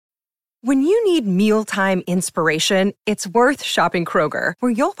When you need mealtime inspiration, it's worth shopping Kroger,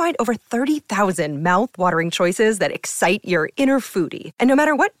 where you'll find over 30,000 mouth-watering choices that excite your inner foodie. And no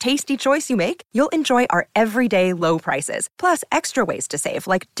matter what tasty choice you make, you'll enjoy our everyday low prices, plus extra ways to save,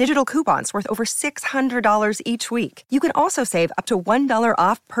 like digital coupons worth over $600 each week. You can also save up to $1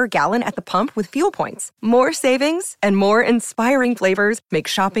 off per gallon at the pump with fuel points. More savings and more inspiring flavors make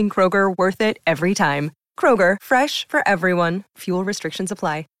shopping Kroger worth it every time. Kroger, fresh for everyone. Fuel restrictions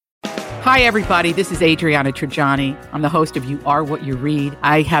apply. Hi, everybody. This is Adriana Trajani. I'm the host of You Are What You Read.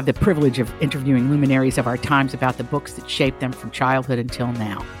 I have the privilege of interviewing luminaries of our times about the books that shaped them from childhood until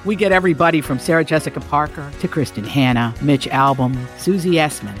now. We get everybody from Sarah Jessica Parker to Kristen Hanna, Mitch Albom, Susie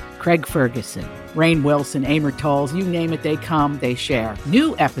Essman, Craig Ferguson, Rainn Wilson, Amor Tolls, you name it, they come, they share.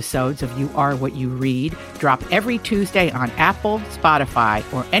 New episodes of You Are What You Read drop every Tuesday on Apple, Spotify,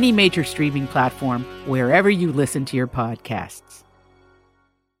 or any major streaming platform wherever you listen to your podcasts.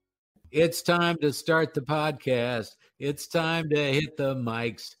 It's time to start the podcast. It's time to hit the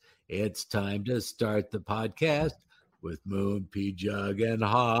mics. It's time to start the podcast with Moon, P. Jug, and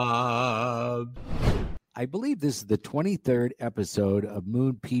Hobbs. I believe this is the 23rd episode of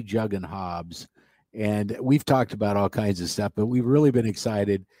Moon, P. Jug, and Hobbs. And we've talked about all kinds of stuff, but we've really been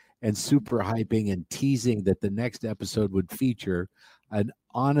excited and super hyping and teasing that the next episode would feature an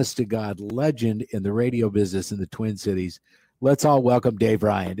honest-to-God legend in the radio business in the Twin Cities. Let's all welcome Dave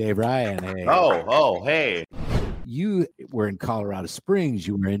Ryan. Dave Ryan, hey. Hey. You were in Colorado Springs.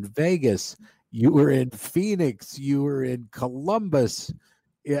 You were in Vegas. You were in Phoenix. You were in Columbus.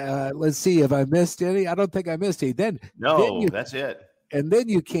 Let's see if I missed any. I don't think I missed any. That's it. And then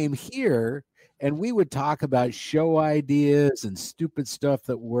you came here, and we would talk about show ideas and stupid stuff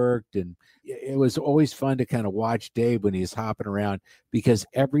that worked. And it was always fun to kind of watch Dave when he was hopping around, because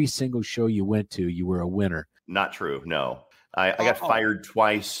every single show you went to, you were a winner. Not true. No. I got fired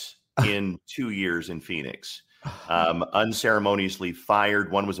twice in 2 years in Phoenix. Unceremoniously fired.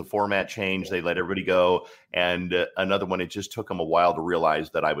 One was a format change. They let everybody go. And another one, it just took them a while to realize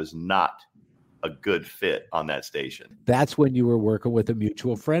that I was not a good fit on that station. That's when you were working with a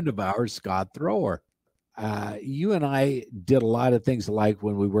mutual friend of ours, Scott Thrower. You and I did a lot of things alike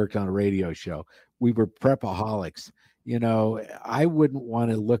when we worked on a radio show. We were prepaholics. You know, I wouldn't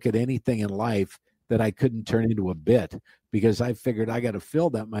want to look at anything in life that I couldn't turn into a bit, because I figured I got to fill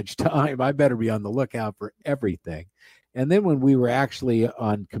that much time. I better be on the lookout for everything. And then when we were actually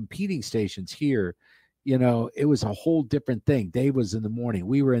on competing stations here, you know, it was a whole different thing. Dave was in the morning.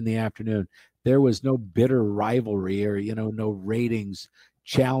 We were in the afternoon. There was no bitter rivalry or, you know, no ratings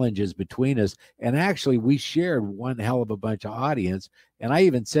challenges between us. And actually, we shared one hell of a bunch of audience. And I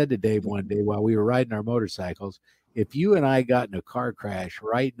even said to Dave one day while we were riding our motorcycles, if you and I got in a car crash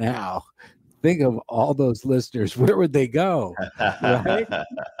right now, think of all those listeners. Where would they go? Right?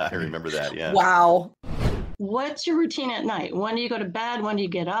 I remember that. Yeah. Wow. What's your routine at night? When do you go to bed? When do you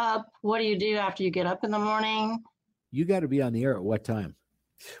get up? What do you do after you get up in the morning? You got to be on the air at what time?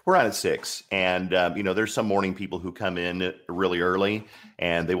 We're on at 6. And, you know, there's some morning people who come in really early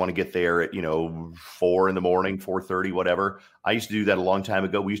and they want to get there at, 4 in the morning, 4:30, whatever. I used to do that a long time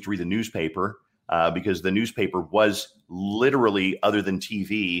ago. We used to read the newspaper because the newspaper was literally, other than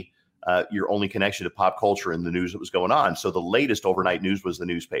TV, your only connection to pop culture and the news that was going on. So the latest overnight news was the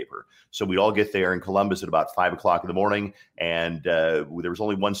newspaper. So we'd all get there in Columbus at about 5 o'clock in the morning. And there was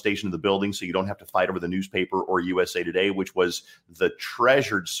only one station in the building, so you don't have to fight over the newspaper or USA Today, which was the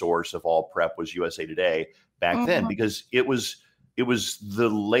treasured source of all prep, was USA Today back then, because it was the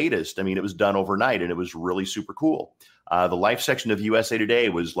latest. I mean, it was done overnight and it was really super cool. The life section of USA Today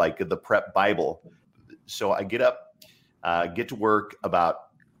was like the prep Bible. So I get up, get to work about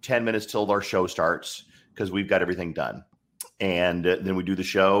 10 minutes till our show starts, because we've got everything done. And then we do the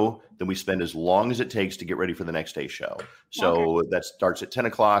show. Then we spend as long as it takes to get ready for the next day's show. So that starts at 10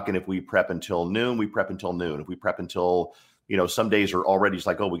 o'clock. And if we prep until noon, we prep until noon. If we prep until, some days are already just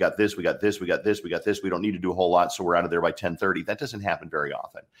like, oh, we got this, we got this, we got this, we got this. We don't need to do a whole lot. So we're out of there by 10:30. That doesn't happen very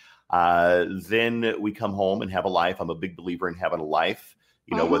often. Then we come home and have a life. I'm a big believer in having a life.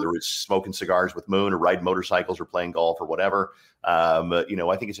 Whether it's smoking cigars with Moon or riding motorcycles or playing golf or whatever,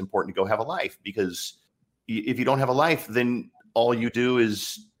 I think it's important to go have a life, because if you don't have a life, then all you do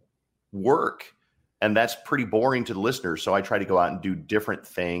is work. And that's pretty boring to the listeners. So I try to go out and do different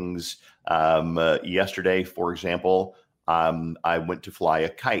things. Yesterday, for example, I went to fly a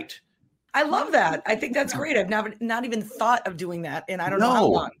kite. I love that. I think that's great. I've not even thought of doing that, and I don't know how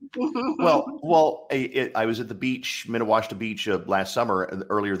long. Well, I was at the beach, Minnewaska Beach,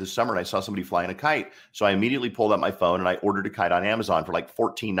 earlier this summer, and I saw somebody flying a kite. So I immediately pulled out my phone and I ordered a kite on Amazon for like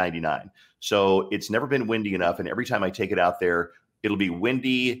 $14.99. So it's never been windy enough, and every time I take it out there, it'll be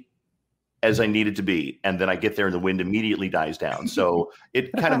windy as I needed to be. And then I get there and the wind immediately dies down. So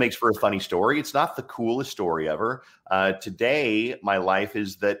it kind of makes for a funny story. It's not the coolest story ever. Today, my life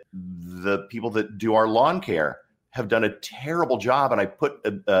is that the people that do our lawn care have done a terrible job. And I put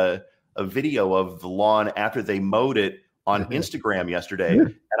a video of the lawn after they mowed it on Instagram yesterday.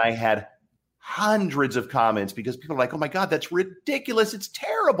 And I had hundreds of comments because people are like, oh my God, that's ridiculous. It's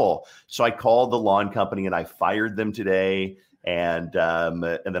terrible. So I called the lawn company and I fired them today. And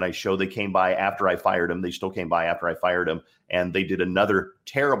then I showed they came by after I fired them. They still came by after I fired them. And they did another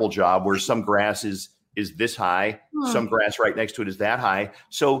terrible job where some grass is this high. Some grass right next to it is that high.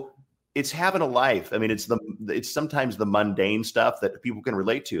 So it's having a life. I mean, it's sometimes the mundane stuff that people can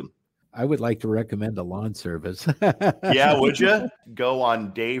relate to. I would like to recommend a lawn service. Yeah, would you? Go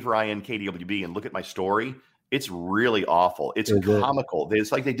on Dave Ryan KDWB and look at my story. It's really awful. It's comical.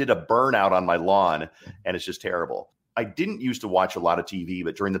 It's like they did a burnout on my lawn, and it's just terrible. I didn't used to watch a lot of TV,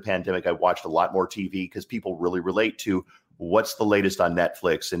 but during the pandemic, I watched a lot more TV because people really relate to what's the latest on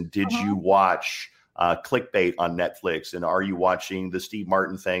Netflix. And did you watch Clickbait on Netflix? And are you watching the Steve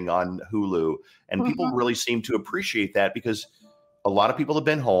Martin thing on Hulu? And people really seem to appreciate that because a lot of people have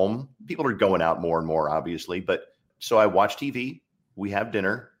been home. People are going out more and more, obviously. But so I watch TV. We have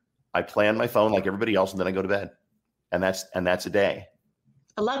dinner. I play on my phone like everybody else, and then I go to bed. And that's a day.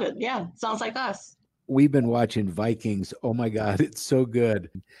 I love it. Yeah. Sounds like us. We've been watching Vikings. Oh my God, it's so good.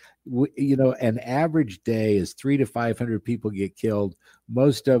 An average day is 300 to 500 people get killed.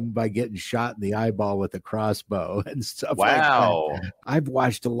 Most of them by getting shot in the eyeball with a crossbow and stuff. Wow. Like that. I've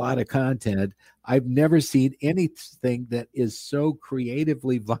watched a lot of content. I've never seen anything that is so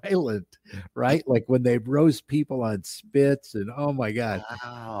creatively violent, right? Like when they roast people on spits and oh my God.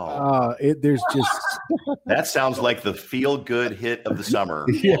 Wow. There's just. That sounds like the feel-good hit of the summer.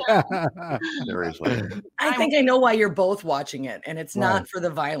 Yeah. Seriously. I think I know why you're both watching it, and it's not for the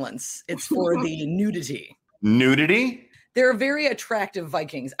violence. It's for the nudity. Nudity? They're very attractive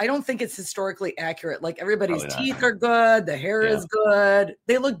Vikings. I don't think it's historically accurate. Like everybody's teeth are good. The hair is good.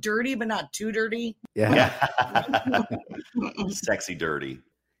 They look dirty, but not too dirty. Yeah. Sexy dirty.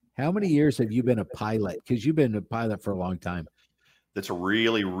 How many years have you been a pilot? Because you've been a pilot for a long time. That's a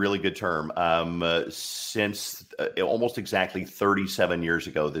really, really good term. Since almost exactly 37 years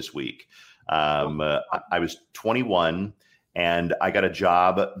ago this week. I was 21 and I got a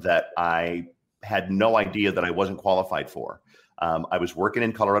job that I had no idea that I wasn't qualified for. I was working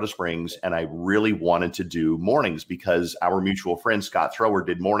in Colorado Springs and I really wanted to do mornings because our mutual friend, Scott Thrower,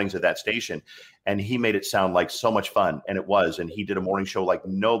 did mornings at that station and he made it sound like so much fun. And it was, and he did a morning show like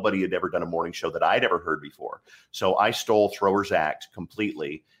nobody had ever done a morning show that I'd ever heard before. So I stole Thrower's act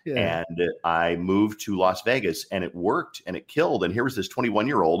completely and I moved to Las Vegas and it worked and it killed. And here was this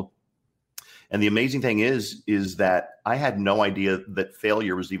 21-year-old. And the amazing thing is that I had no idea that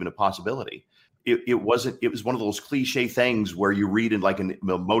failure was even a possibility. It was one of those cliche things where you read in like a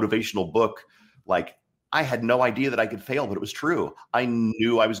motivational book, like I had no idea that I could fail, but it was true. I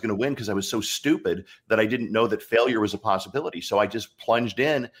knew I was going to win because I was so stupid that I didn't know that failure was a possibility. So I just plunged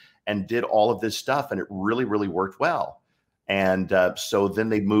in and did all of this stuff and it really, really worked well. And so then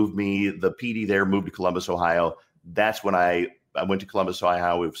they moved me, the PD there moved to Columbus, Ohio. That's when I went to Columbus,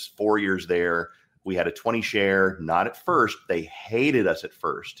 Ohio. It was 4 years there. We had a 20 share, not at first. They hated us at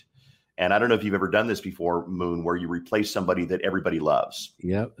first. And I don't know if you've ever done this before, Moon, where you replace somebody that everybody loves.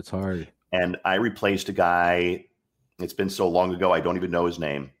 Yep, it's hard. And I replaced a guy. It's been so long ago, I don't even know his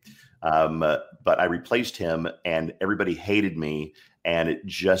name. But I replaced him and everybody hated me. And it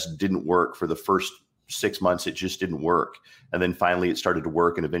just didn't work for the first 6 months. It just didn't work. And then finally it started to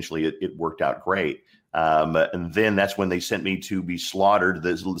work. And eventually it worked out great. And then that's when they sent me to be slaughtered,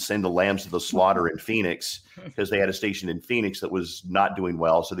 send the lambs to the slaughter in Phoenix, because they had a station in Phoenix that was not doing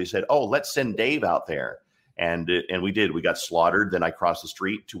well. So they said, oh, let's send Dave out there. And we did. We got slaughtered. Then I crossed the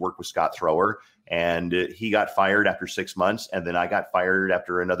street to work with Scott Thrower, and he got fired after 6 months. And then I got fired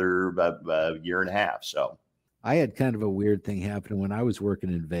after another year and a half. So I had kind of a weird thing happen when I was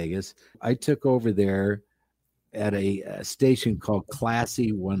working in Vegas. I took over there at a station called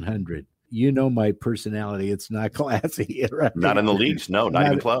Classy 100. You know my personality. It's not classy. Right? Not in the least. No, not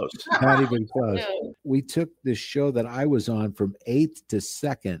even close. Not even close. We took this show that I was on from 8th to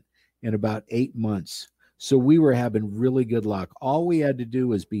 2nd in about 8 months. So we were having really good luck. All we had to do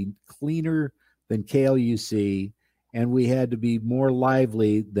was be cleaner than KLUC, and we had to be more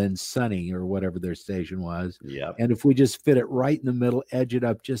lively than Sunny or whatever their station was. Yeah. And if we just fit it right in the middle, edge it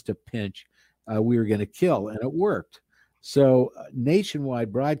up just a pinch, we were going to kill, and it worked. So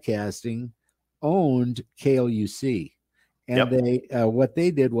Nationwide Broadcasting owned KLUC, and they what they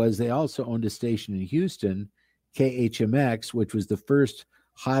did was they also owned a station in Houston, KHMX, which was the first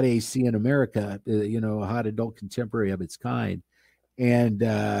hot AC in America, hot adult contemporary of its kind. And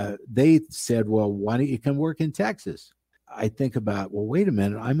they said, well, why don't you come work in Texas? I think about, well, wait a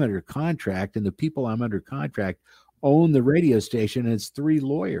minute, I'm under contract, and the people I'm under contract own the radio station, and it's 3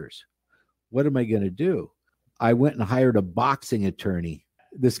 lawyers. What am I going to do? I went and hired a boxing attorney.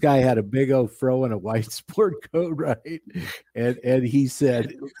 This guy had a big old fro and a white sport coat, right? And he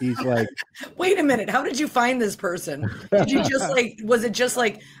said, he's like, wait a minute, how did you find this person? Did you just was it just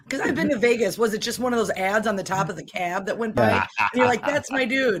because I've been to Vegas, was it just one of those ads on the top of the cab that went by? And you're like, that's my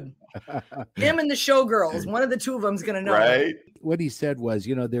dude. Him and the showgirls, one of the two of them is going to know. Right. What he said was,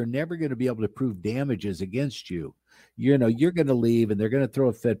 they're never going to be able to prove damages against you. You're going to leave and they're going to throw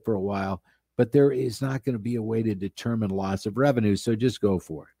a fit for a while, but there is not going to be a way to determine loss of revenue. So just go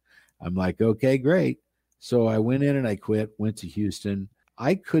for it. I'm like, okay, great. So I went in and I quit, went to Houston.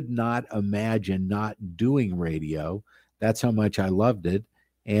 I could not imagine not doing radio. That's how much I loved it.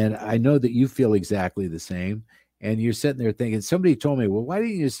 And I know that you feel exactly the same. And you're sitting there thinking, somebody told me, well, why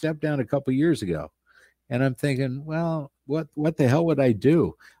didn't you step down a couple of years ago? And I'm thinking, well, what the hell would I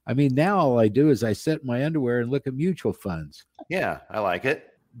do? I mean, now all I do is I sit in my underwear and look at mutual funds. Yeah, I like it.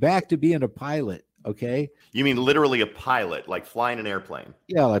 Back to being a pilot, okay? You mean literally a pilot, like flying an airplane?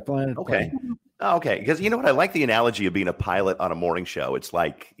 Yeah, like flying an airplane. Okay, because you know what? I like the analogy of being a pilot on a morning show. It's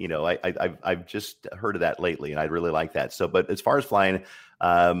like, I've just heard of that lately, and I really like that. So, but as far as flying,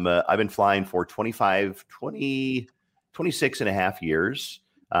 I've been flying for 26 and a half years.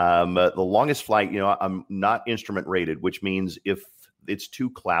 The longest flight, I'm not instrument rated, which means if it's too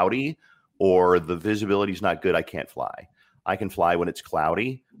cloudy or the visibility is not good, I can't fly. I can fly when it's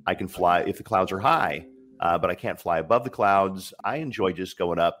cloudy. I can fly if the clouds are high, but I can't fly above the clouds. I enjoy just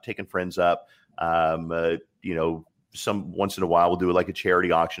going up, taking friends up. Some once in a while we'll do like a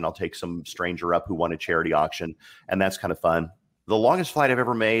charity auction. I'll take some stranger up who won a charity auction, and that's kind of fun. The longest flight I've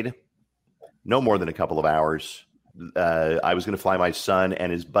ever made, no more than a couple of hours. I was going to fly my son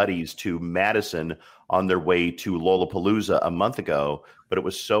and his buddies to Madison on their way to Lollapalooza a month ago, but it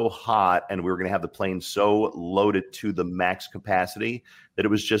was so hot and we were going to have the plane so loaded to the max capacity that it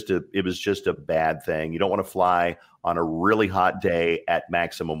was just a bad thing. You don't want to fly on a really hot day at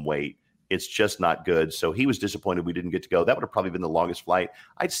maximum weight. It's just not good. So he was disappointed we didn't get to go. That would have probably been the longest flight.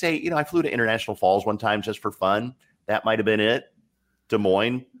 I'd say, I flew to International Falls one time just for fun. That might have been it. Des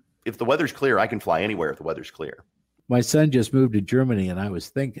Moines. If the weather's clear, I can fly anywhere if the weather's clear. My son just moved to Germany, and I was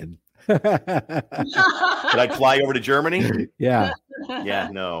thinking, could I fly over to Germany? Yeah. Yeah.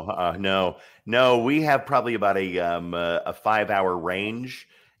 No. We have probably about a 5-hour range,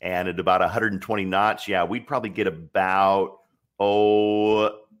 and at about 120 knots. Yeah, we'd probably get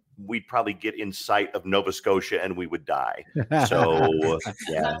get in sight of Nova Scotia, and we would die. So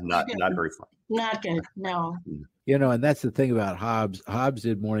yeah, not very fun. Not good. No. And that's the thing about Hobbs. Hobbs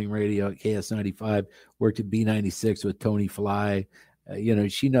did morning radio at KS95, worked at B96 with Tony Fly.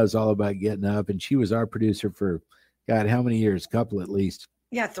 She knows all about getting up, and she was our producer for, God, how many years? A couple at least.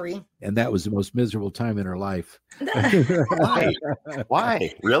 Yeah, 3. And that was the most miserable time in her life.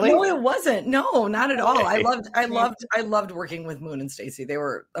 Why? Really? No, it wasn't. No, not at all. I loved working with Moon and Stacy. They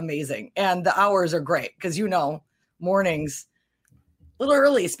were amazing. And the hours are great because mornings a little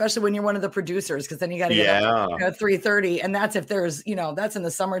early, especially when you're one of the producers, because then you got to get up at 3:30. And that's if there's, that's in the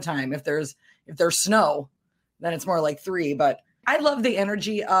summertime. If there's snow, then it's more like 3. But I love the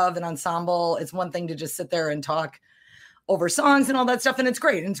energy of an ensemble. It's one thing to just sit there and talk over songs and all that stuff. And it's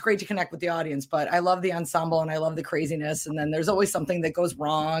great. And it's great to connect with the audience, but I love the ensemble and I love the craziness. And then there's always something that goes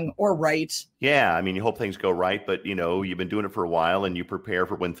wrong or right. Yeah. I mean, you hope things go right, but you've been doing it for a while and you prepare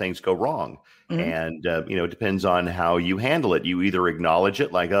for when things go wrong. Mm-hmm. And, it depends on how you handle it. You either acknowledge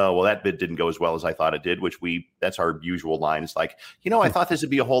it like, oh, well, that bit didn't go as well as I thought it did, which that's our usual line. It's like, I thought this would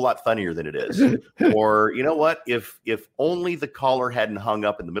be a whole lot funnier than it is. Or, you know what, if only the caller hadn't hung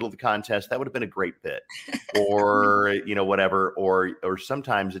up in the middle of the contest, that would have been a great bit. Or, whatever. Or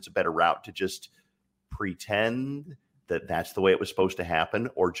sometimes it's a better route to just pretend that that's the way it was supposed to happen,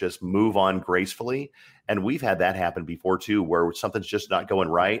 or just move on gracefully. And we've had that happen before too, where something's just not going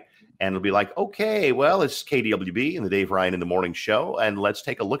right. And it'll be like, okay, well, it's KDWB and the Dave Ryan in the Morning Show, and let's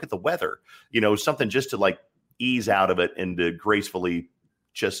take a look at the weather. Something just to like ease out of it and to gracefully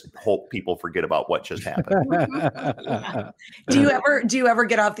just hope people forget about what just happened. Do you ever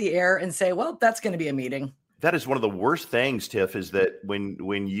get off the air and say, well, that's going to be a meeting? That is one of the worst things, Tiff, is that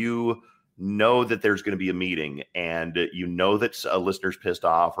when you know that there's going to be a meeting and that a listener's pissed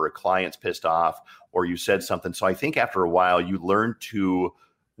off or a client's pissed off or you said something. So I think after a while you learn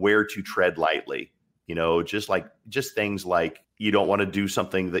where to tread lightly, just things like you don't want to do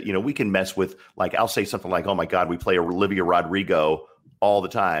something that, we can mess with. Like I'll say something like, oh my God, we play Olivia Rodrigo all the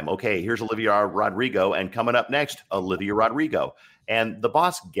time. Okay, here's Olivia Rodrigo, and coming up next, Olivia Rodrigo. And the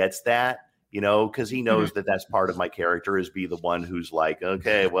boss gets that, because he knows that that's part of my character, is be the one who's like,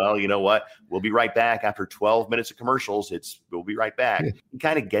 okay, well, you know what? We'll be right back after 12 minutes of commercials. We'll be right back. He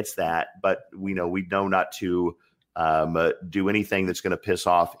kind of gets that, but we know not to do anything that's going to piss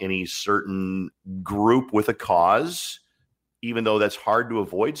off any certain group with a cause, even though that's hard to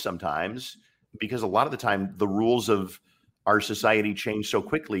avoid sometimes, because a lot of the time the rules of our society change so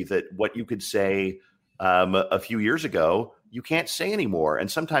quickly that what you could say a few years ago, you can't say anymore.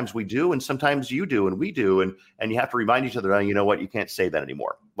 And sometimes we do, and sometimes you do, and we do. And you have to remind each other, you know what, you can't say that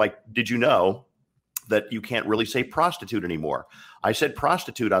anymore. Like, did you know that you can't really say prostitute anymore? I said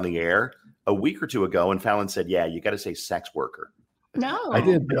prostitute on the air a week or two ago, and Fallon said, yeah, you got to say sex worker. No. I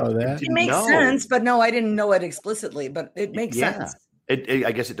didn't know that. It makes sense, but no, I didn't know it explicitly, but it makes sense.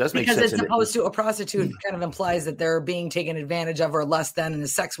 I guess it does make sense. Because it's opposed to a prostitute kind of implies that they're being taken advantage of or less than, and a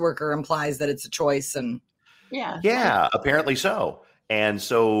sex worker implies that it's a choice. And yeah, apparently so. And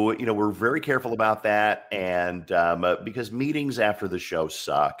so, we're very careful about that. And because meetings after the show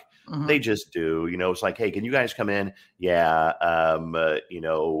suck. They just do. It's like, hey, can you guys come in? Yeah. Miller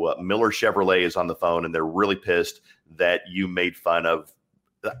Chevrolet is on the phone, and they're really pissed that you made fun of.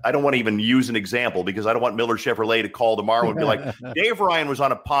 I don't want to even use an example because I don't want Miller Chevrolet to call tomorrow and be like, Dave Ryan was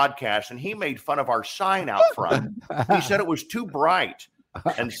on a podcast and he made fun of our sign out front. He said it was too bright.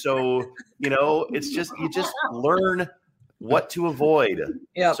 And so, it's just, you just learn what to avoid.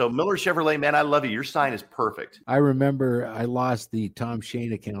 Yeah. So Miller Chevrolet, man, I love you. Your sign is perfect. I remember I lost the Tom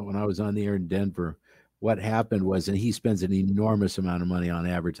Shane account when I was on the air in Denver. What happened was, and he spends an enormous amount of money on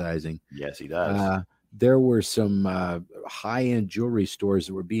advertising. Yes, he does. There were some high-end jewelry stores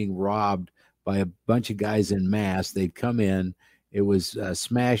that were being robbed by a bunch of guys in mass. They'd come in. It was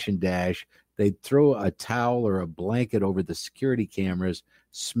smash and dash. They'd throw a towel or a blanket over the security cameras,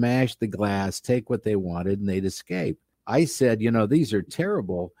 smash the glass, take what they wanted, and they'd escape. I said, these are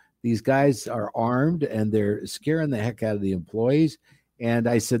terrible. These guys are armed, and they're scaring the heck out of the employees. And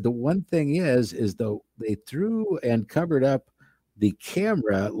I said, the one thing is though they threw and covered up the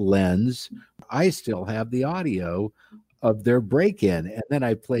camera lens, I still have the audio of their break-in. And then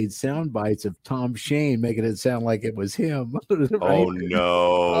I played sound bites of Tom Shane, making it sound like it was him. Right? Oh, no.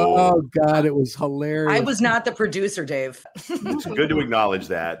 Oh, God, it was hilarious. I was not the producer, Dave. It's good to acknowledge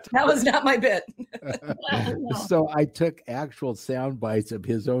that. That was not my bit. So I took actual sound bites of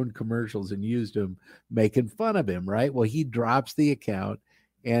his own commercials and used them, making fun of him, right? Well, he drops the account,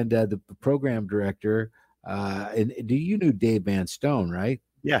 and the program director, and you knew Dave Van Stone, right?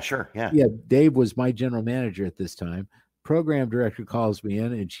 Yeah, sure. Yeah. Yeah. Dave was my general manager at this time. Program director calls me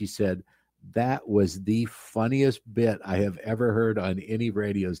in, and she said, that was the funniest bit I have ever heard on any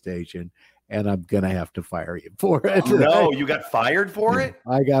radio station, and I'm going to have to fire you for it. Oh, no, you got fired for it?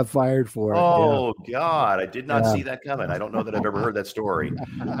 I got fired for it. Oh, yeah. God. I did not see that coming. I don't know that I've ever heard that story.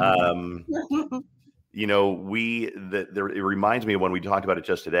 It reminds me of when we talked about it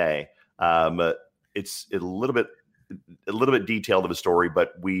just today. It's a little bit detailed of a story,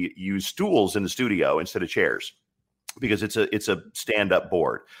 but we use stools in the studio instead of chairs because it's a stand-up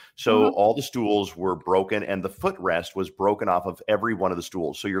board. So all the stools were broken, and the footrest was broken off of every one of the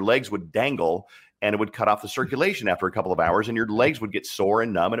stools. So your legs would dangle, and it would cut off the circulation after a couple of hours, and your legs would get sore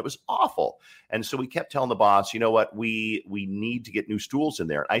and numb, and it was awful. And so we kept telling the boss, you know what, we need to get new stools in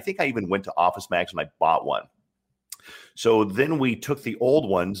there. I think I even went to Office Max and I bought one. So then we took the old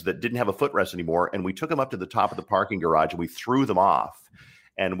ones that didn't have a footrest anymore, and we took them up to the top of the parking garage, and we threw them off,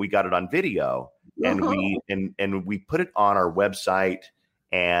 and we got it on video, and we put it on our website,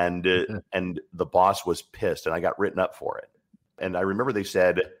 and the boss was pissed, and I got written up for it. And I remember they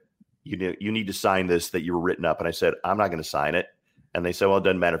said, you need to sign this that you were written up. And I said, I'm not going to sign it. And they said, well, it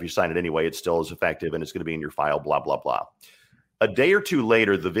doesn't matter if you sign it anyway, it still is effective, and it's going to be in your file, blah, blah, blah. A day or two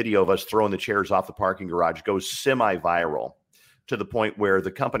later, the video of us throwing the chairs off the parking garage goes semi-viral to the point where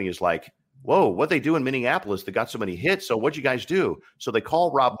the company is like, whoa, what they do in Minneapolis that got so many hits? So what'd you guys do? So they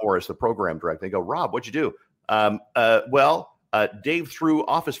call Rob Morris, the program director. They go, Rob, what'd you do? Dave threw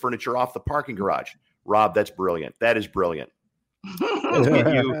office furniture off the parking garage. Rob, that's brilliant. That is brilliant.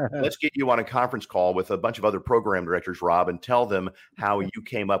 Let's get you on a conference call with a bunch of other program directors, Rob, and tell them how you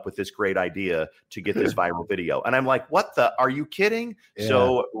came up with this great idea to get this viral video. And I'm like, are you kidding? Yeah.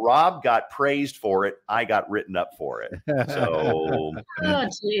 So Rob got praised for it. I got written up for it. So, but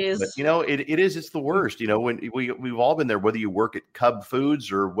it's the worst, when we've all been there, whether you work at Cub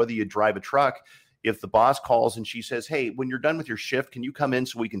Foods or whether you drive a truck. If the boss calls and she says, hey, when you're done with your shift, can you come in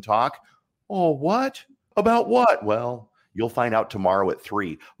so we can talk? Oh, what? About what? Well, you'll find out tomorrow at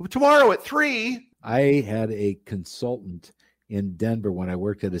 3. Tomorrow at 3? I had a consultant in Denver when I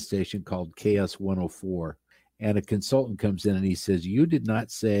worked at a station called KS 104. And a consultant comes in and he says, you did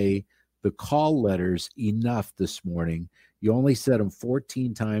not say the call letters enough this morning. You only said them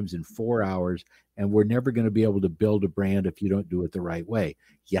 14 times in 4 hours, and we're never going to be able to build a brand if you don't do it the right way.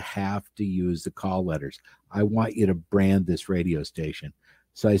 You have to use the call letters. I want you to brand this radio station.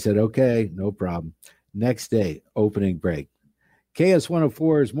 So I said, okay, no problem. Next day, opening break. KS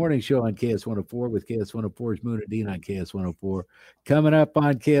 104's morning show on KS 104 with KS 104's Moon and Dean on KS 104. Coming up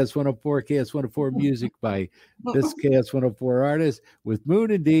on KS 104, KS 104 music by this KS 104 artist with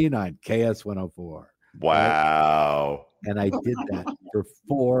Moon and Dean on KS 104. Wow. And I did that for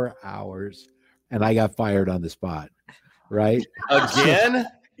 4 hours and I got fired on the spot. Right? Again?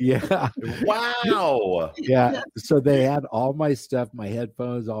 Yeah. Wow. Yeah. So they had all my stuff, my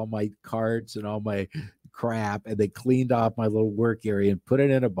headphones, all my cards and all my crap, and they cleaned off my little work area and put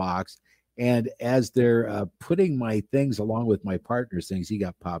it in a box. And as they're putting my things along with my partner's things, he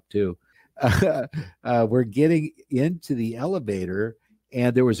got popped too. We're getting into the elevator,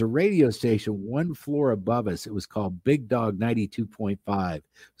 and there was a radio station one floor above us. It was called Big Dog 92.5. It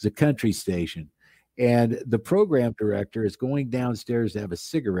was a country station. And the program director is going downstairs to have a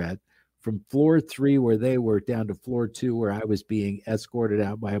cigarette from floor 3 where they were down to floor 2 where I was being escorted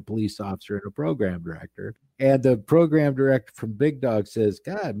out by a police officer and a program director. And the program director from Big Dog says,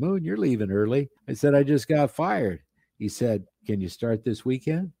 God, Moon, you're leaving early. I said, I just got fired. He said, can you start this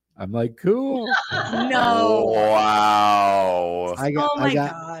weekend? I'm like, cool. No. Wow. I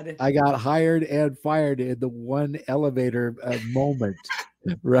got hired and fired in the one elevator moment.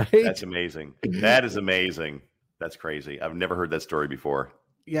 Right? That's amazing. That is amazing. That's crazy. I've never heard that story before.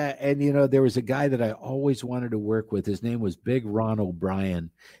 Yeah, and there was a guy that I always wanted to work with. His name was Big Ron O'Brien,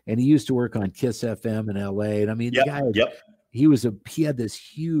 and he used to work on Kiss FM in LA. And I mean, the guy, he had this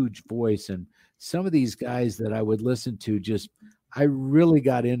huge voice, and some of these guys that I would listen to, I really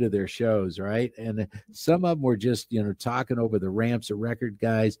got into their shows, right? And some of them were just, talking over the ramps of record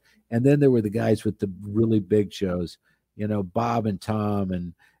guys, and then there were the guys with the really big shows, Bob and Tom,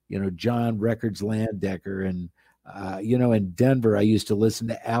 and John Records Landecker, and in Denver, I used to listen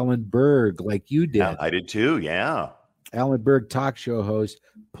to Alan Berg like you did. Yeah, I did too. Yeah. Alan Berg, talk show host,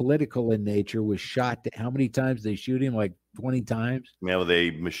 political in nature, was shot. How many times they shoot him? Like 20 times. Yeah, well, they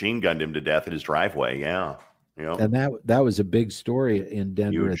machine gunned him to death in his driveway. Yeah. And that was a big story in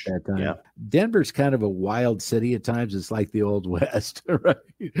Denver at that time. Yeah. Denver's kind of a wild city at times. It's like the Old West, right?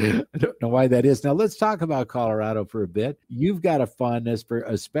 I don't know why that is. Now let's talk about Colorado for a bit. You've got a fondness for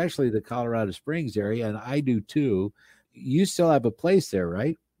especially the Colorado Springs area, and I do too. You still have a place there,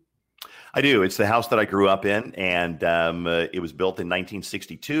 right? I do. It's the house that I grew up in, and it was built in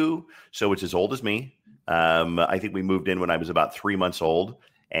 1962, so it's as old as me. I think we moved in when I was about 3 months old.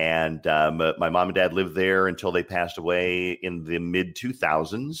 And my mom and dad lived there until they passed away in the mid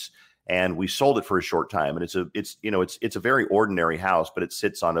 2000s. And we sold it for a short time. And it's a very ordinary house, but it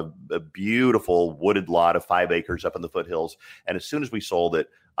sits on a beautiful wooded lot of 5 acres up in the foothills. And as soon as we sold it,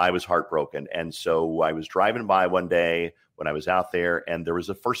 I was heartbroken. And so I was driving by one day when I was out there, and there was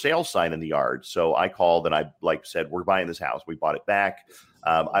a for sale sign in the yard. So I called and I said, we're buying this house. We bought it back.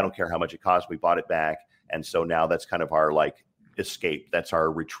 I don't care how much it cost. We bought it back. And so now that's kind of our escape. That's our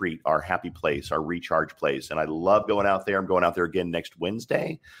retreat, our happy place, our recharge place. And I love going out there. I'm going out there again next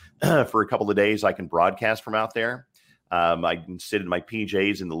Wednesday for a couple of days. I can broadcast from out there. I can sit in my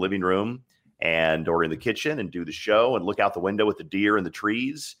PJs in the living room or in the kitchen and do the show and look out the window at the deer and the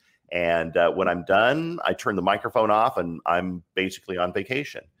trees. And when I'm done, I turn the microphone off and I'm basically on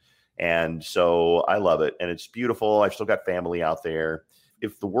vacation. And so I love it. And it's beautiful. I've still got family out there.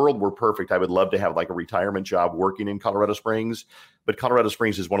 If the world were perfect, I would love to have a retirement job working in Colorado Springs. But Colorado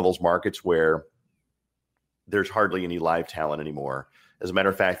Springs is one of those markets where there's hardly any live talent anymore. As a matter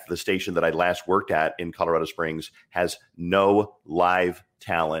of fact, the station that I last worked at in Colorado Springs has no live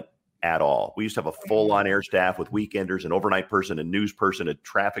talent at all. We used to have a full on-air staff with weekenders, an overnight person, a news person, a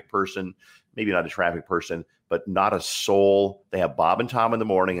traffic person, maybe not a traffic person, but not a soul. They have Bob and Tom in the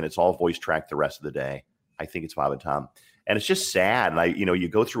morning, and it's all voice tracked the rest of the day. I think it's Bob and Tom. And it's just sad. And you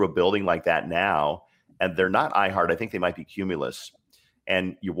go through a building like that now, and they're not iHeart. I think they might be Cumulus.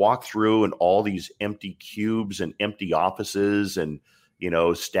 And you walk through and all these empty cubes and empty offices and,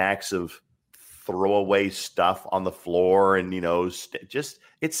 stacks of throwaway stuff on the floor. And,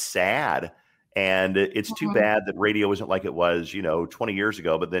 it's sad. And it's too bad that radio isn't like it was, 20 years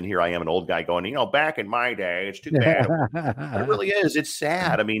ago. But then here I am, an old guy going, back in my day, it's too bad. It really is. It's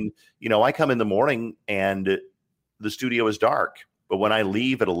sad. I mean, I come in the morning and the studio is dark, but when I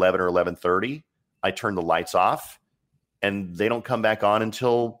leave at 11 or 11:30, I turn the lights off and they don't come back on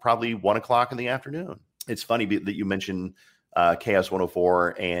until probably 1 o'clock in the afternoon. It's funny that you mentioned KS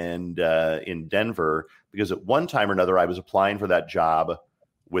 104 and in Denver, because at one time or another I was applying for that job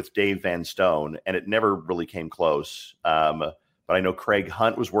with Dave Van Stone, and it never really came close. But I know Craig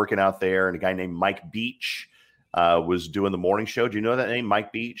Hunt was working out there, and a guy named Mike Beach was doing the morning show. Do you know that name,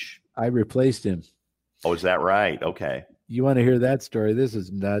 Mike Beach? I replaced him. Oh, is that right? Okay. You want to hear that story? This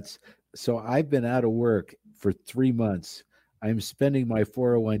is nuts. So I've been out of work for 3 months. I'm spending my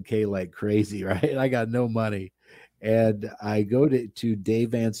 401k like crazy, right? I got no money. And I go to Dave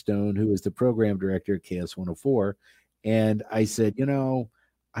Van Stone, who is the program director at KS 104. And I said,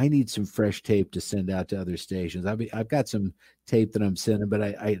 I need some fresh tape to send out to other stations. I've got some tape that I'm sending, but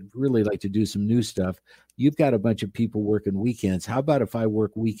I really like to do some new stuff. You've got a bunch of people working weekends. How about if I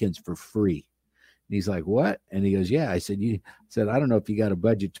work weekends for free? And he's like, what? And he goes, yeah. I said, I don't know if you got a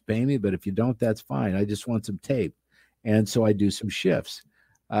budget to pay me, but if you don't, that's fine. I just want some tape. And so I do some shifts.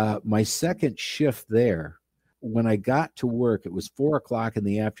 My second shift there, when I got to work, it was 4:00 in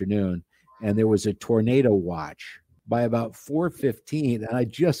the afternoon, and there was a tornado watch. By about 4:15, and I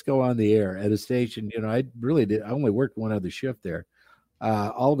just go on the air at a station. I only worked one other shift there.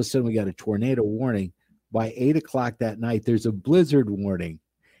 All of a sudden, we got a tornado warning. By 8:00 that night, there's a blizzard warning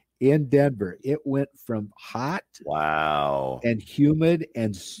in Denver. It went from hot, and humid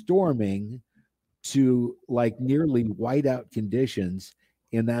and storming to like nearly whiteout conditions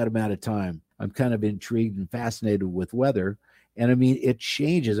in that amount of time. I'm kind of intrigued and fascinated with weather. And I mean, it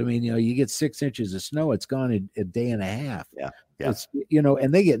changes. I mean, you get 6 inches of snow, it's gone in a day and a half. Yeah. It's,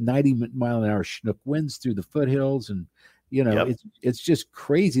 and they get 90-mile-an-hour Chinook winds through the foothills. And, it's just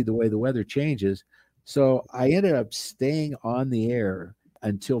crazy the way the weather changes. So I ended up staying on the air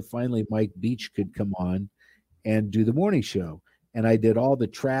until finally Mike Beach could come on and do the morning show. And I did all the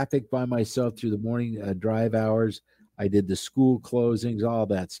traffic by myself through the morning drive hours. I did the school closings, all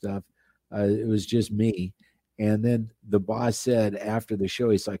that stuff. It was just me. And then the boss said after the show,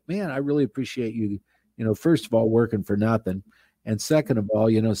 he's like, man, I really appreciate you, first of all, working for nothing. And second of all,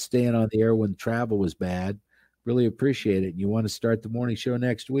 staying on the air when travel was bad. Really appreciate it. And you want to start the morning show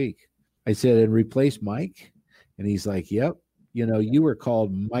next week? I said, and replace Mike? And he's like, yep. You were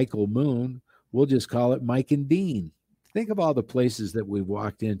called Michael Moon. We'll just call it Mike and Dean. Think of all the places that we've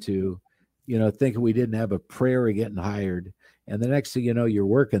walked into, thinking we didn't have a prayer of getting hired. And the next thing you know, you're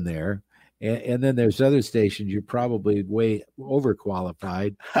working there. And then there's other stations you're probably way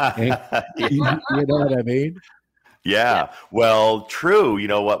overqualified. You know what I mean? Yeah. Well, true. You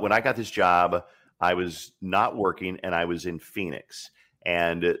know what? When I got this job, I was not working and I was in Phoenix.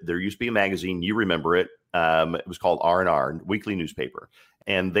 And there used to be a magazine. You remember it. It was called R&R, weekly newspaper.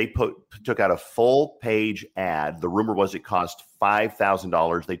 And they took out a full page ad. The rumor was it cost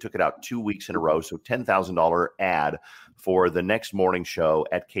 $5,000. They took it out 2 weeks in a row. So $10,000 ad for the next morning show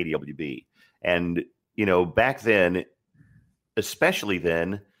at KDWB. And, back then, especially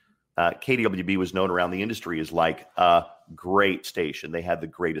then, KDWB was known around the industry as like a great station. They had the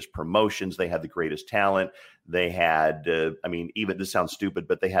greatest promotions. They had the greatest talent. They had, even this sounds stupid,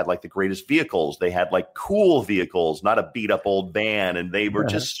 but they had like the greatest vehicles. They had like cool vehicles, not a beat up old van. And they were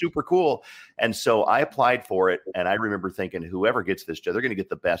just super cool. And so I applied for it. And I remember thinking, whoever gets this job, they're going to get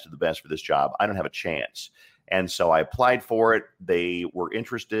the best of the best for this job. I don't have a chance. And so I applied for it. They were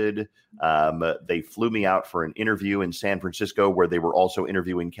interested. They flew me out for an interview in San Francisco, where they were also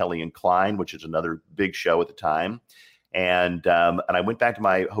interviewing Kelly and Klein, which is another big show at the time. And I went back to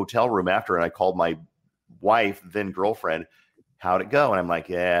my hotel room after, and I called my wife, then girlfriend, how'd it go? And I'm like,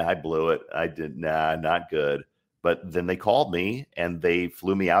 yeah, I blew it. I did, not good. But then they called me and they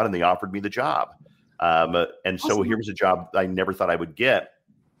flew me out and they offered me the job. And so here was a job I never thought I would get.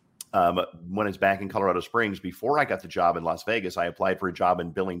 When I was back in Colorado Springs, before I got the job in Las Vegas, I applied for a job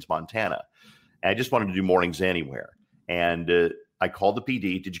in Billings, Montana. And I just wanted to do mornings anywhere. And I called the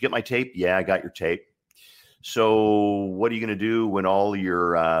PD. Did you get my tape? Yeah, I got your tape. So what are you going to do when all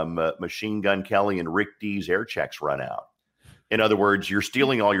your Machine Gun Kelly and Rick D's air checks run out? In other words, you're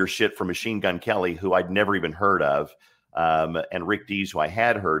stealing all your shit from Machine Gun Kelly, who I'd never even heard of, and Rick D's, who I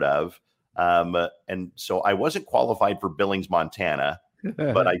had heard of. And so I wasn't qualified for Billings, Montana.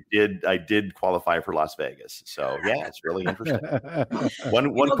 But I did qualify for Las Vegas. So yeah, it's really interesting.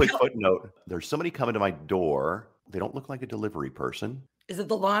 One quick footnote. There's somebody coming to my door. They don't look like a delivery person. Is it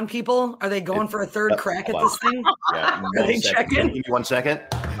the lawn people? Are they going for a third crack at this thing? Yeah, Are they checking? Give me 1 second.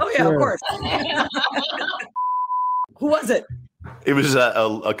 Oh yeah, sure. Of course. Who was it? It was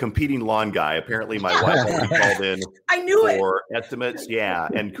a competing lawn guy. Apparently, my wife called in for estimates. Yeah,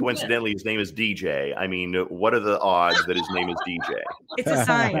 and coincidentally, his name is DJ. I mean, what are the odds that his name is DJ? It's a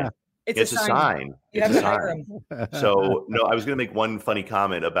sign. It's a sign. You It's have a to hire sign. him. So no, I was going to make one funny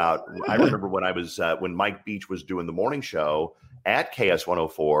comment about. I remember when I was when Mike Beach was doing the morning show at KS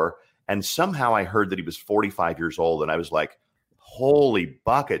 104, and somehow I heard that he was 45 years old, and I was like, "Holy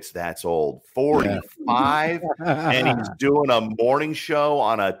buckets, that's old! 45, and he's doing a morning show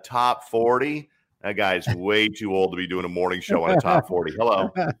on a top 40." That guy's way too old to be doing a morning show on a top 40.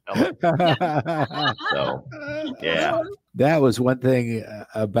 Hello. So, yeah. That was one thing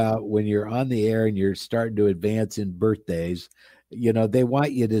about when you're on the air and you're starting to advance in birthdays. You know, they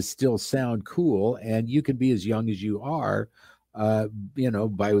want you to still sound cool, and you can be as young as you are, you know,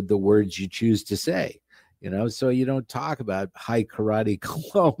 by the words you choose to say. You know, so you don't talk about high karate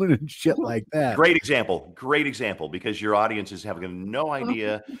cologne and shit like that. Great example, because your audience is having no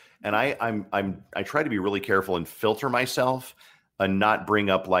idea. And I try to be really careful and filter myself and not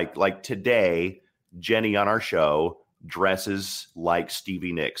bring up like today, Jenny on our show dresses like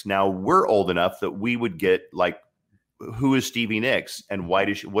Stevie Nicks. Now we're old enough that we would get like, who is Stevie Nicks and why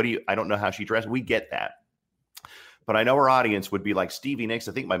does she? I don't know how she dressed. We get that, but I know our audience would be like Stevie Nicks.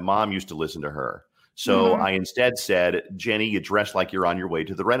 I think my mom used to listen to her. So I instead said, Jenny, you dress like you're on your way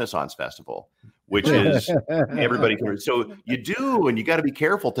to the Renaissance Festival, which is everybody can. So you do, and you got to be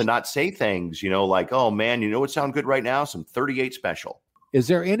careful to not say things, you know, like, oh man, you know what sound good right now? Some 38 Special. Is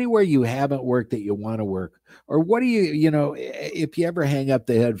there anywhere you haven't worked that you want to work? Or what do you know, if you ever hang up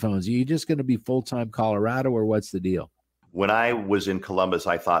the headphones, are you just going to be full-time Colorado, or what's the deal? When I was in Columbus,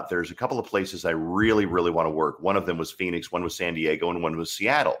 I thought there's a couple of places I really, really want to work. One of them was Phoenix, one was San Diego, and one was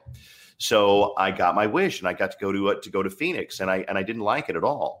Seattle. So I got my wish, and I got to go to Phoenix, and I didn't like it at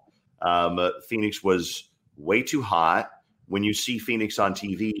all. Phoenix was way too hot. When you see Phoenix on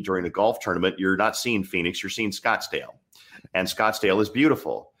TV during a golf tournament, you're not seeing Phoenix, you're seeing Scottsdale, and Scottsdale is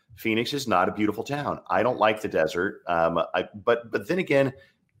beautiful. Phoenix is not a beautiful town. I don't like the desert, but then again,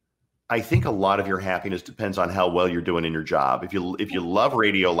 I think a lot of your happiness depends on how well you're doing in your job. If you love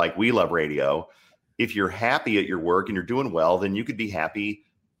radio like we love radio, if you're happy at your work and you're doing well, then you could be happy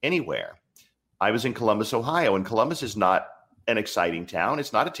anywhere. I was in Columbus, Ohio, and Columbus is not an exciting town.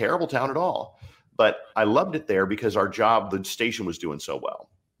 It's not a terrible town at all, but I loved it there because our job, the station, was doing so well.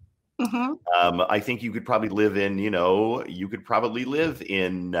 I think you could probably live in,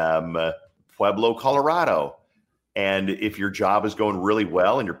 Pueblo, Colorado. And if your job is going really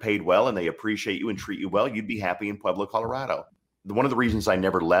well and you're paid well and they appreciate you and treat you well, you'd be happy in Pueblo, Colorado. One of the reasons I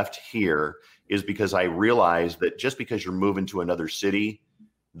never left here is because I realized that just because you're moving to another city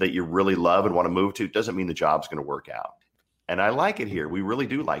that you really love and want to move to doesn't mean the job's going to work out. And I like it here. We really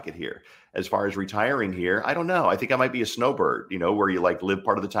do like it here. As far as retiring here, I don't know. I think I might be a snowbird, where you like live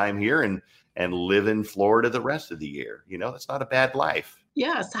part of the time here and live in Florida the rest of the year. That's not a bad life.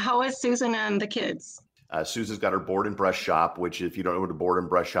 Yes. How is Susan and the kids? Susan's got her board and brush shop, which if you don't know what a board and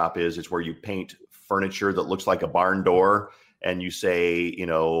brush shop is, it's where you paint furniture that looks like a barn door. And you say,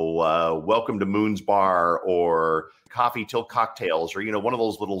 welcome to Moon's Bar or coffee till cocktails or, one of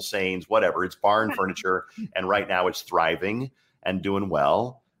those little sayings, whatever. It's barn furniture. And right now it's thriving and doing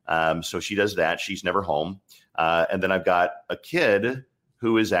well. So she does that. She's never home. And then I've got a kid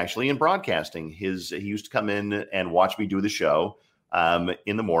who is actually in broadcasting. He used to come in and watch me do the show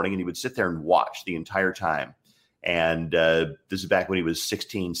in the morning, and he would sit there and watch the entire time. And this is back when he was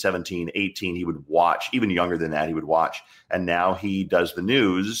 16, 17, 18. He would watch, even younger than that, he would watch. And now he does the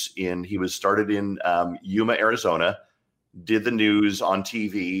news he was started in Yuma, Arizona, did the news on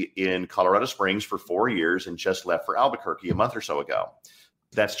TV in Colorado Springs for 4 years and just left for Albuquerque a month or so ago.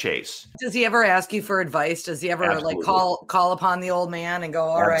 That's Chase. Does he ever ask you for advice? Does he ever Absolutely. call upon the old man and go,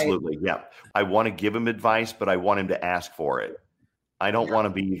 all right? Absolutely. Yeah. I want to give him advice, but I want him to ask for it. I don't want to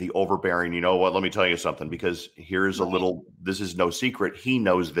be the overbearing, let me tell you something, because here's this is no secret. He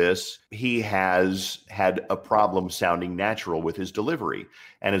knows this. He has had a problem sounding natural with his delivery.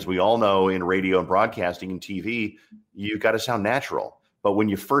 And as we all know, in radio and broadcasting and TV, you've got to sound natural. But when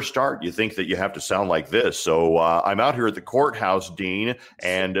you first start, you think that you have to sound like this. So I'm out here at the courthouse, Dean,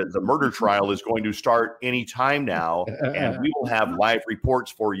 and the murder trial is going to start any time now. And we will have live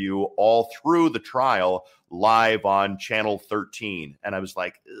reports for you all through the trial live on Channel 13. And I was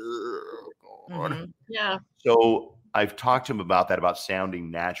like, God. Yeah. So I've talked to him about that, about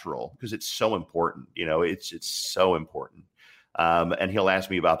sounding natural, because it's so important. It's so important. And he'll ask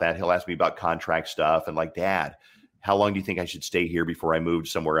me about that. He'll ask me about contract stuff and like, Dad, how long do you think I should stay here before I moved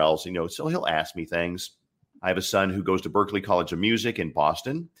somewhere else? So he'll ask me things. I have a son who goes to Berklee College of Music in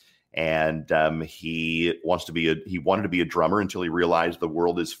Boston, and he wanted to be a drummer until he realized the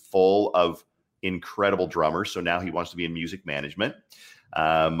world is full of incredible drummers. So now he wants to be in music management.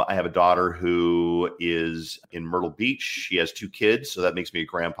 I have a daughter who is in Myrtle Beach. She has 2 kids, so that makes me a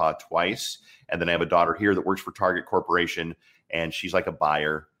grandpa twice. And then I have a daughter here that works for Target Corporation, and she's like a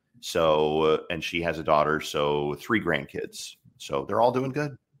buyer. So, and she has a daughter, so 3 grandkids. So they're all doing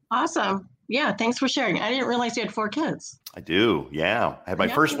good. Awesome. Yeah. Thanks for sharing. I didn't realize you had 4 kids. I do. Yeah. I had my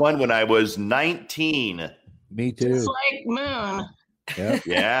first one when I was 19. Me too. Just like Moon. Yep.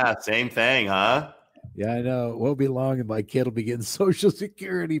 Yeah. Same thing, huh? Yeah, I know. It won't be long and my kid will be getting Social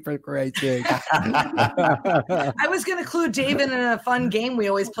Security, for Christ's sake. I was going to clue David in a fun game we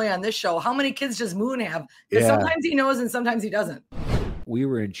always play on this show. How many kids does Moon have? Because sometimes he knows and sometimes he doesn't. We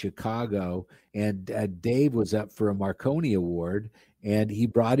were in Chicago, and Dave was up for a Marconi Award, and he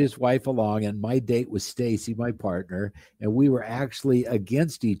brought his wife along, and my date was Stacy, my partner, and we were actually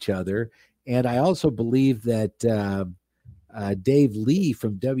against each other. And I also believe that Dave Lee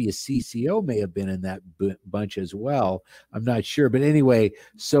from WCCO may have been in that bunch as well. I'm not sure. But anyway,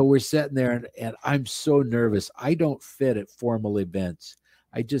 so we're sitting there, and I'm so nervous. I don't fit at formal events.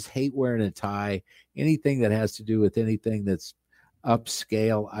 I just hate wearing a tie. Anything that has to do with anything that's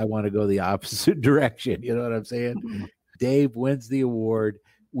upscale, I want to go the opposite direction. You know what I'm saying? Mm-hmm. Dave wins the award.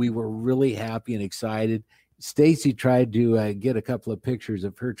 We were really happy and excited. Stacy tried to get a couple of pictures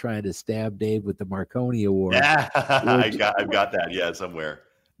of her trying to stab Dave with the Marconi Award. Yeah, I've got that. Yeah, somewhere.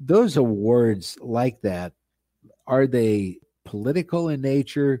 Those awards like that, are they political in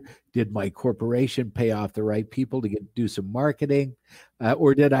nature? Did my corporation pay off the right people to do some marketing?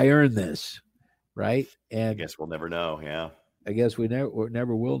 Or did I earn this? Right? And I guess we'll never know. Yeah. I guess we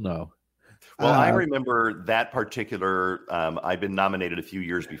never will know. Well, I remember that particular, I've been nominated a few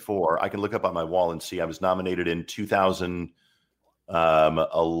years before. I can look up on my wall and see I was nominated in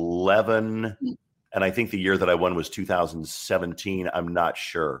 2011. And I think the year that I won was 2017. I'm not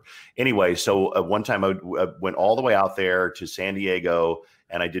sure. Anyway, so one time I went all the way out there to San Diego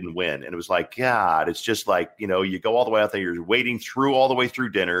and I didn't win. And it was like, God, it's just like, you know, you go all the way out there, you're waiting through all the way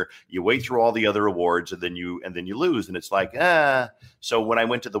through dinner, you wait through all the other awards, and then you lose. And it's like, So when I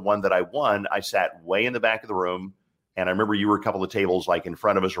went to the one that I won, I sat way in the back of the room. And I remember you were a couple of tables like in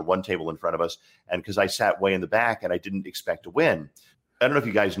front of us or one table in front of us. And because I sat way in the back and I didn't expect to win. I don't know if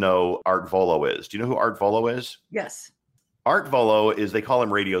you guys know Art Volo is. Do you know who Art Volo is? Yes. Art Volo is, they call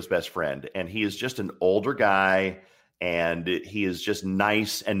him radio's best friend. And he is just an older guy. And he is just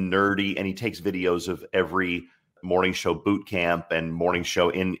nice and nerdy. And he takes videos of every morning show boot camp and morning show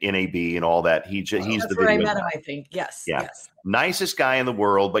in NAB and all that. He's that's the where video I met guy. him, I think. Yes. Yeah. Yes. Nicest guy in the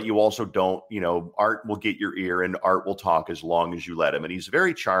world, but you also don't, you know, Art will get your ear and Art will talk as long as you let him. And he's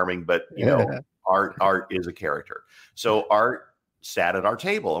very charming, but you know, Art is a character. So Art sat at our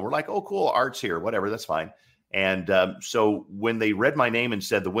table and we're like, oh, cool. Art's here. Whatever. That's fine. And so when they read my name and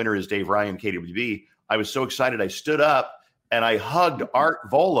said the winner is Dave Ryan, KWB, I was so excited. I stood up and I hugged Art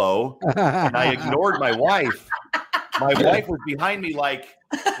Volo and I ignored my wife. My wife was behind me like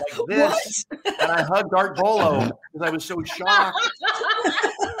this. And I hugged Art Volo because I was so shocked.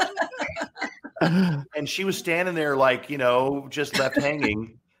 And she was standing there like, you know, just left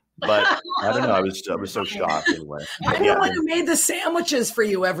hanging. But I don't know. I was so shocked anyway. I'm the one who made the sandwiches for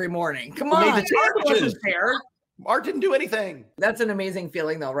you every morning. Come on. Made the sandwiches. Art didn't do anything. That's an amazing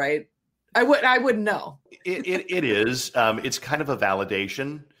feeling though, right? I wouldn't know. It is. It's kind of a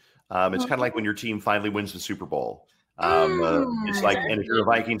validation. It's kind of like when your team finally wins the Super Bowl. It's like, and if you're a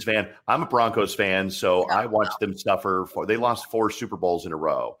Vikings fan, I'm a Broncos fan, so I watched them suffer. They lost 4 Super Bowls in a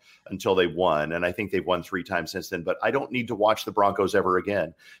row until they won, and I think they've won 3 times since then. But I don't need to watch the Broncos ever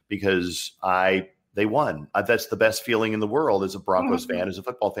again because they won. That's the best feeling in the world as a Broncos fan, as a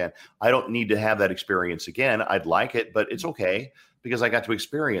football fan. I don't need to have that experience again. I'd like it, but it's okay because I got to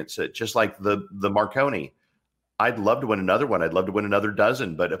experience it. Just like the Marconi. I'd love to win another one. I'd love to win another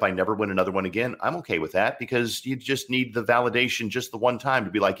dozen. But if I never win another one again, I'm okay with that because you just need the validation just the one time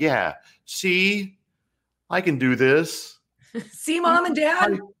to be like, yeah, see, I can do this. See, Mom and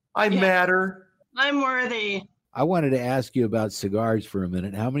Dad? I matter. I'm worthy. I wanted to ask you about cigars for a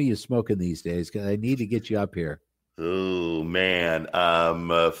minute. How many are you smoking these days? Because I need to get you up here. Oh, man.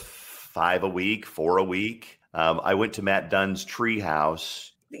 5 a week, 4 a week. I went to Matt Dunn's tree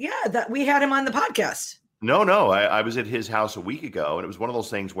house. Yeah, that we had him on the podcast. No. I was at his house a week ago, and it was one of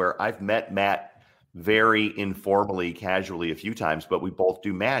those things where I've met Matt very informally, casually a few times, but we both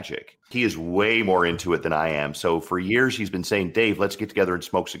do magic. He is way more into it than I am. So for years, he's been saying, Dave, let's get together and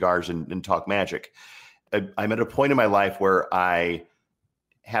smoke cigars and talk magic. I'm at a point in my life where I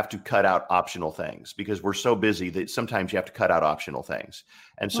have to cut out optional things because we're so busy that sometimes you have to cut out optional things.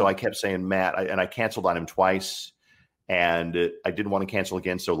 And so I kept saying, Matt, and I canceled on him twice. And I didn't want to cancel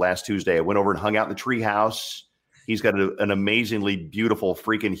again. So last Tuesday, I went over and hung out in the tree house. He's got an amazingly beautiful,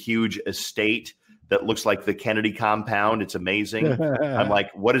 freaking huge estate that looks like the Kennedy compound. It's amazing. I'm like,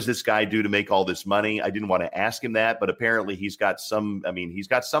 what does this guy do to make all this money? I didn't want to ask him that, but apparently he's got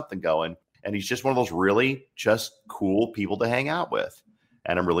something going, and he's just one of those really just cool people to hang out with.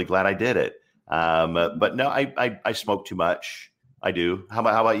 And I'm really glad I did it. But no, I smoke too much. I do. How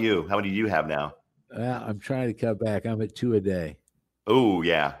about you? How many do you have now? I'm trying to cut back. I'm at 2 a day. Oh,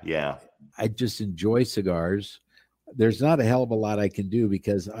 yeah. I just enjoy cigars. There's not a hell of a lot I can do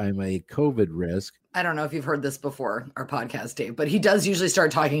because I'm a COVID risk. I don't know if you've heard this before, our podcast, Dave, but he does usually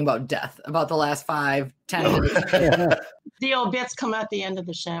start talking about death, about the last 5-10 minutes. The old bits come at the end of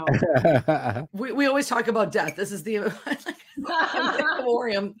the show. We always talk about death. This is the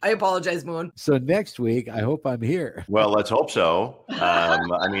memoriam. I apologize, Moon. So next week, I hope I'm here. Well, let's hope so.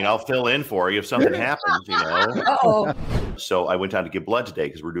 I'll fill in for you if something happens, Uh-oh. So I went down to give blood today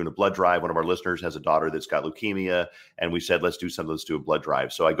because we're doing a blood drive. One of our listeners has a daughter that's got leukemia, and we said, let's do a blood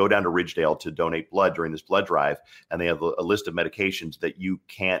drive. So I go down to Ridgedale to donate blood during this blood drive, and they have a list of medications that you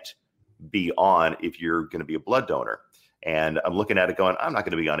can't be on if you're going to be a blood donor. And I'm looking at it going, I'm not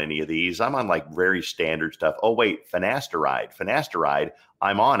going to be on any of these. I'm on like very standard stuff. Oh, wait, finasteride.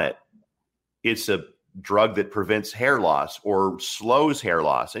 I'm on it. It's a drug that prevents hair loss or slows hair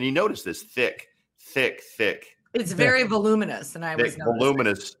loss. And you notice this thick. It's very voluminous. And I was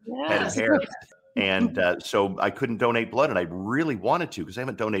voluminous head of hair. And so I couldn't donate blood, and I really wanted to because I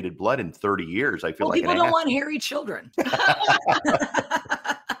haven't donated blood in 30 years. I feel like people don't want hairy children.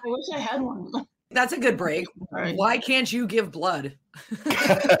 I wish I had one. That's a good break. Right. Why can't you give blood?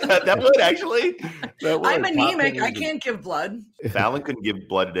 That would actually. I'm anemic. I can't give blood. Fallon couldn't give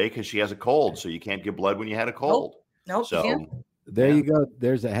blood today because she has a cold, so you can't give blood when you had a cold. Nope. So there you go.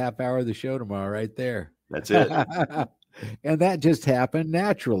 There's a half hour of the show tomorrow right there. That's it. And that just happened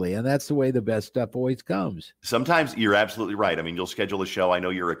naturally. And that's the way the best stuff always comes. Sometimes you're absolutely right. I mean, you'll schedule a show. I know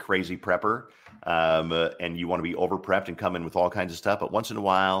you're a crazy prepper and you want to be over prepped and come in with all kinds of stuff. But once in a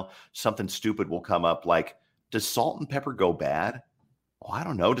while, something stupid will come up like, does salt and pepper go bad? Oh, I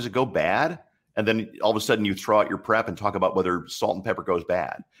don't know. Does it go bad? And then all of a sudden you throw out your prep and talk about whether salt and pepper goes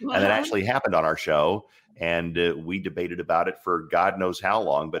bad. Well, and that actually happened on our show. And we debated about it for God knows how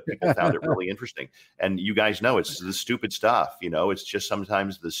long, but people found it really interesting. And you guys know it's the stupid stuff. It's just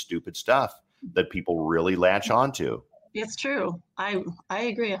sometimes the stupid stuff that people really latch onto. It's true. I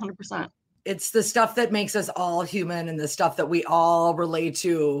agree 100%. It's the stuff that makes us all human and the stuff that we all relate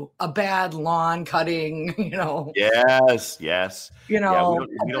to. A bad lawn cutting, Yes. We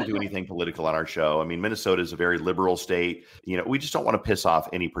don't do anything political on our show. I mean, Minnesota is a very liberal state. We just don't want to piss off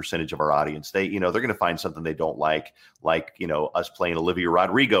any percentage of our audience. They're going to find something they don't like us playing Olivia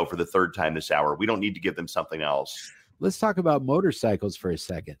Rodrigo for the third time this hour. We don't need to give them something else. Let's talk about motorcycles for a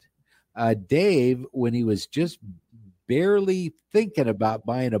second. Dave, when he was just barely thinking about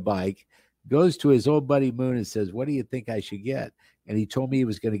buying a bike, goes to his old buddy Moon and says, what do you think I should get? And he told me he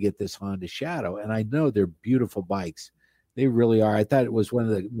was going to get this Honda Shadow. And I know they're beautiful bikes. They really are. I thought it was one of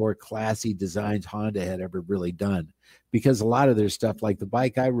the more classy designs Honda had ever really done, because a lot of their stuff, like the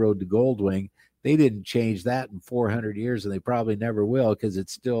bike I rode to Goldwing, they didn't change that in 400 years, and they probably never will, because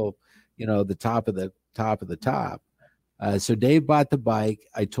it's still, the top of the top. So Dave bought the bike.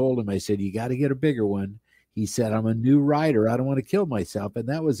 I told him, I said, you got to get a bigger one. He said, I'm a new rider. I don't want to kill myself. And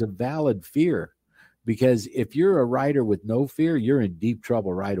that was a valid fear, because if you're a rider with no fear, you're in deep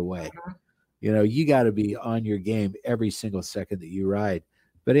trouble right away. You got to be on your game every single second that you ride.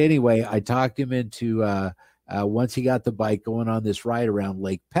 But anyway, I talked him into, once he got the bike, going on this ride around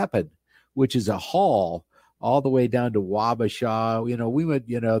Lake Pepin, which is a haul all the way down to Wabasha. We went,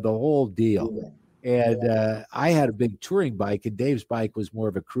 the whole deal. And I had a big touring bike, and Dave's bike was more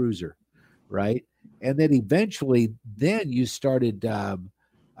of a cruiser, right? And then eventually, you started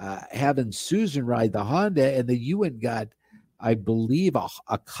having Susan ride the Honda, and then you went and got, I believe,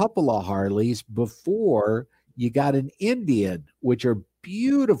 a couple of Harleys before you got an Indian, which are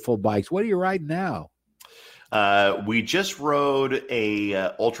beautiful bikes. What are you riding now? We just rode a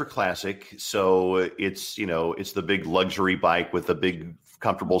Ultra Classic, so it's the big luxury bike with the big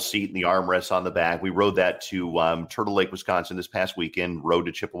comfortable seat and the armrests on the back. We rode that to Turtle Lake, Wisconsin this past weekend, rode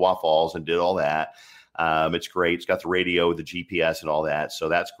to Chippewa Falls and did all that. It's great. It's got the radio, the GPS and all that. So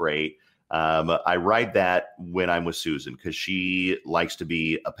that's great. I ride that when I'm with Susan because she likes to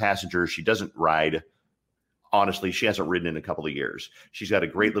be a passenger. She doesn't ride. Honestly, she hasn't ridden in a couple of years. She's got a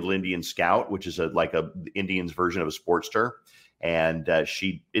great little Indian Scout, which is like a Indian's version of a Sportster. And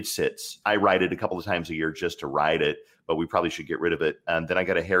it sits. I ride it a couple of times a year just to ride it, but we probably should get rid of it. And then I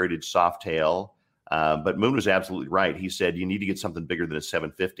got a Heritage Softail But Moon was absolutely right. He said, you need to get something bigger than a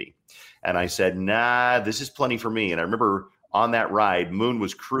 750. And I said, nah, this is plenty for me. And I remember on that ride, Moon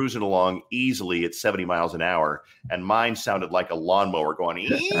was cruising along easily at 70 miles an hour. And mine sounded like a lawnmower going,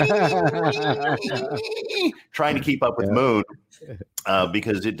 trying to keep up with Moon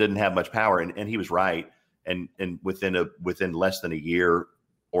because it didn't have much power. And he was right. And within less than a year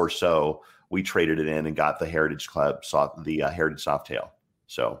or so, we traded it in and got the Heritage Club, the Heritage Softail.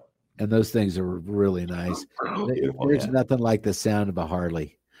 So. And those things are really nice. There's nothing like the sound of a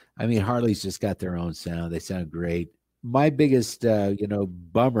Harley. I mean, Harley's just got their own sound. They sound great. My biggest,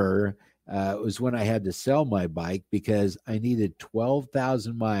 bummer was when I had to sell my bike because I needed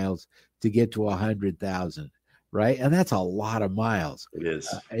 12,000 miles to get to 100,000. Right. And that's a lot of miles. It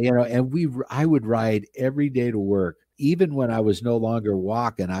is. And I would ride every day to work. Even when I was no longer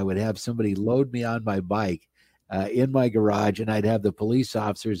walking, I would have somebody load me on my bike in my garage, and I'd have the police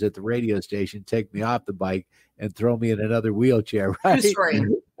officers at the radio station take me off the bike and throw me in another wheelchair. Right?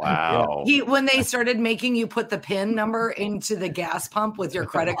 Wow. When they started making you put the PIN number into the gas pump with your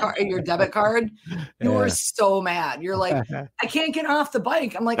credit card, your debit card, you were so mad. You're like, I can't get off the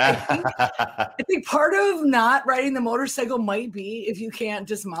bike. I'm like, I think part of not riding the motorcycle might be if you can't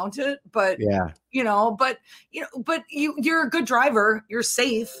dismount it, but you're a good driver. You're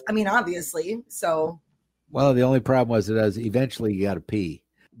safe. I mean, obviously. So. Well, the only problem was eventually you got to pee.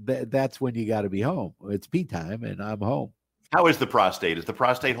 That's when you got to be home. It's pee time, and I'm home. How is the prostate? Is the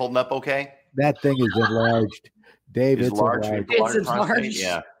prostate holding up okay? That thing is enlarged. Dave, it's enlarged. It's enlarged.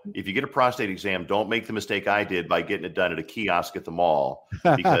 Yeah. If you get a prostate exam, don't make the mistake I did by getting it done at a kiosk at the mall,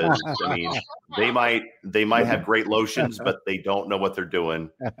 because I mean, they might have great lotions, but they don't know what they're doing,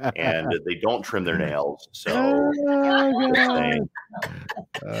 and they don't trim their nails. So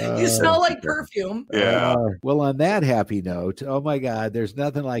you smell like perfume. Yeah. Well, on that happy note, oh my God, there's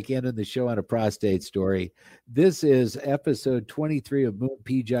nothing like ending the show on a prostate story. This is episode 23 of Moon,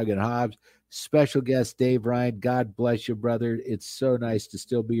 P-Jug, and Hobbs. Special guest Dave Ryan. God bless you, brother. It's so nice to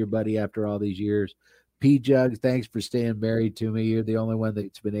still be your buddy after all these years. P-Jug, thanks for staying married to me. You're the only one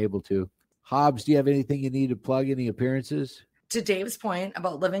that's been able to. Hobbs, do you have anything you need to plug? Any appearances? To Dave's point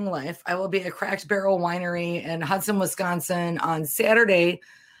about living life, I will be at Cracked Barrel Winery in Hudson, Wisconsin on Saturday.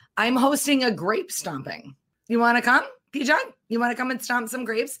 I'm hosting a grape stomping. You want to come, P-Jug? You want to come and stomp some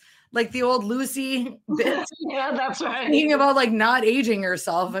grapes? Like the old Lucy bit. Yeah, that's right. Thinking about like not aging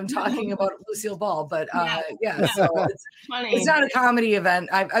herself. I'm talking about Lucille Ball, but so it's funny. It's not a comedy event.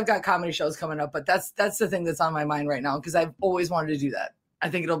 I've got comedy shows coming up, but that's the thing that's on my mind right now because I've always wanted to do that. I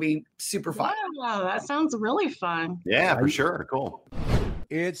think it'll be super fun. Wow, that sounds really fun. Yeah, for sure. Cool.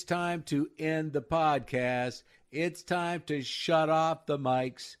 It's time to end the podcast. It's time to shut off the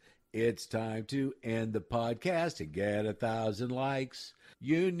mics. It's time to end the podcast and get 1,000 likes.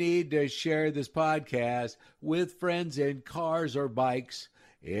 You need to share this podcast with friends in cars or bikes.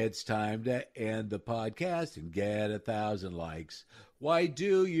 It's time to end the podcast and get 1,000 likes. Why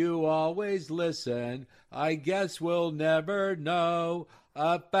do you always listen? I guess we'll never know.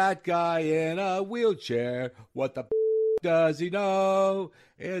 A fat guy in a wheelchair, what the does he know?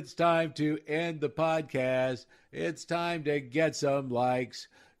 It's time to end the podcast. It's time to get some likes.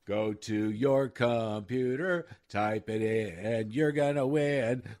 Go to your computer, type it in, you're gonna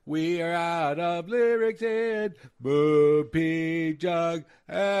win. We are out of lyrics in Moon, P-Jug,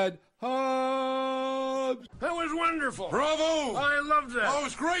 and Hobbs. That was wonderful. Bravo! I loved that. Oh, it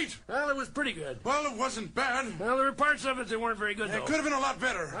was great. Well, it was pretty good. Well, it wasn't bad. Well, there were parts of it that weren't very good, though. It could have been a lot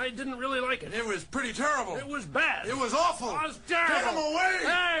better. I didn't really like it. It was pretty terrible. It was bad. It was awful. It was terrible. Get him away!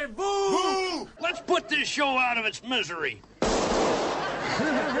 Hey, boo! Boo! Let's put this show out of its misery.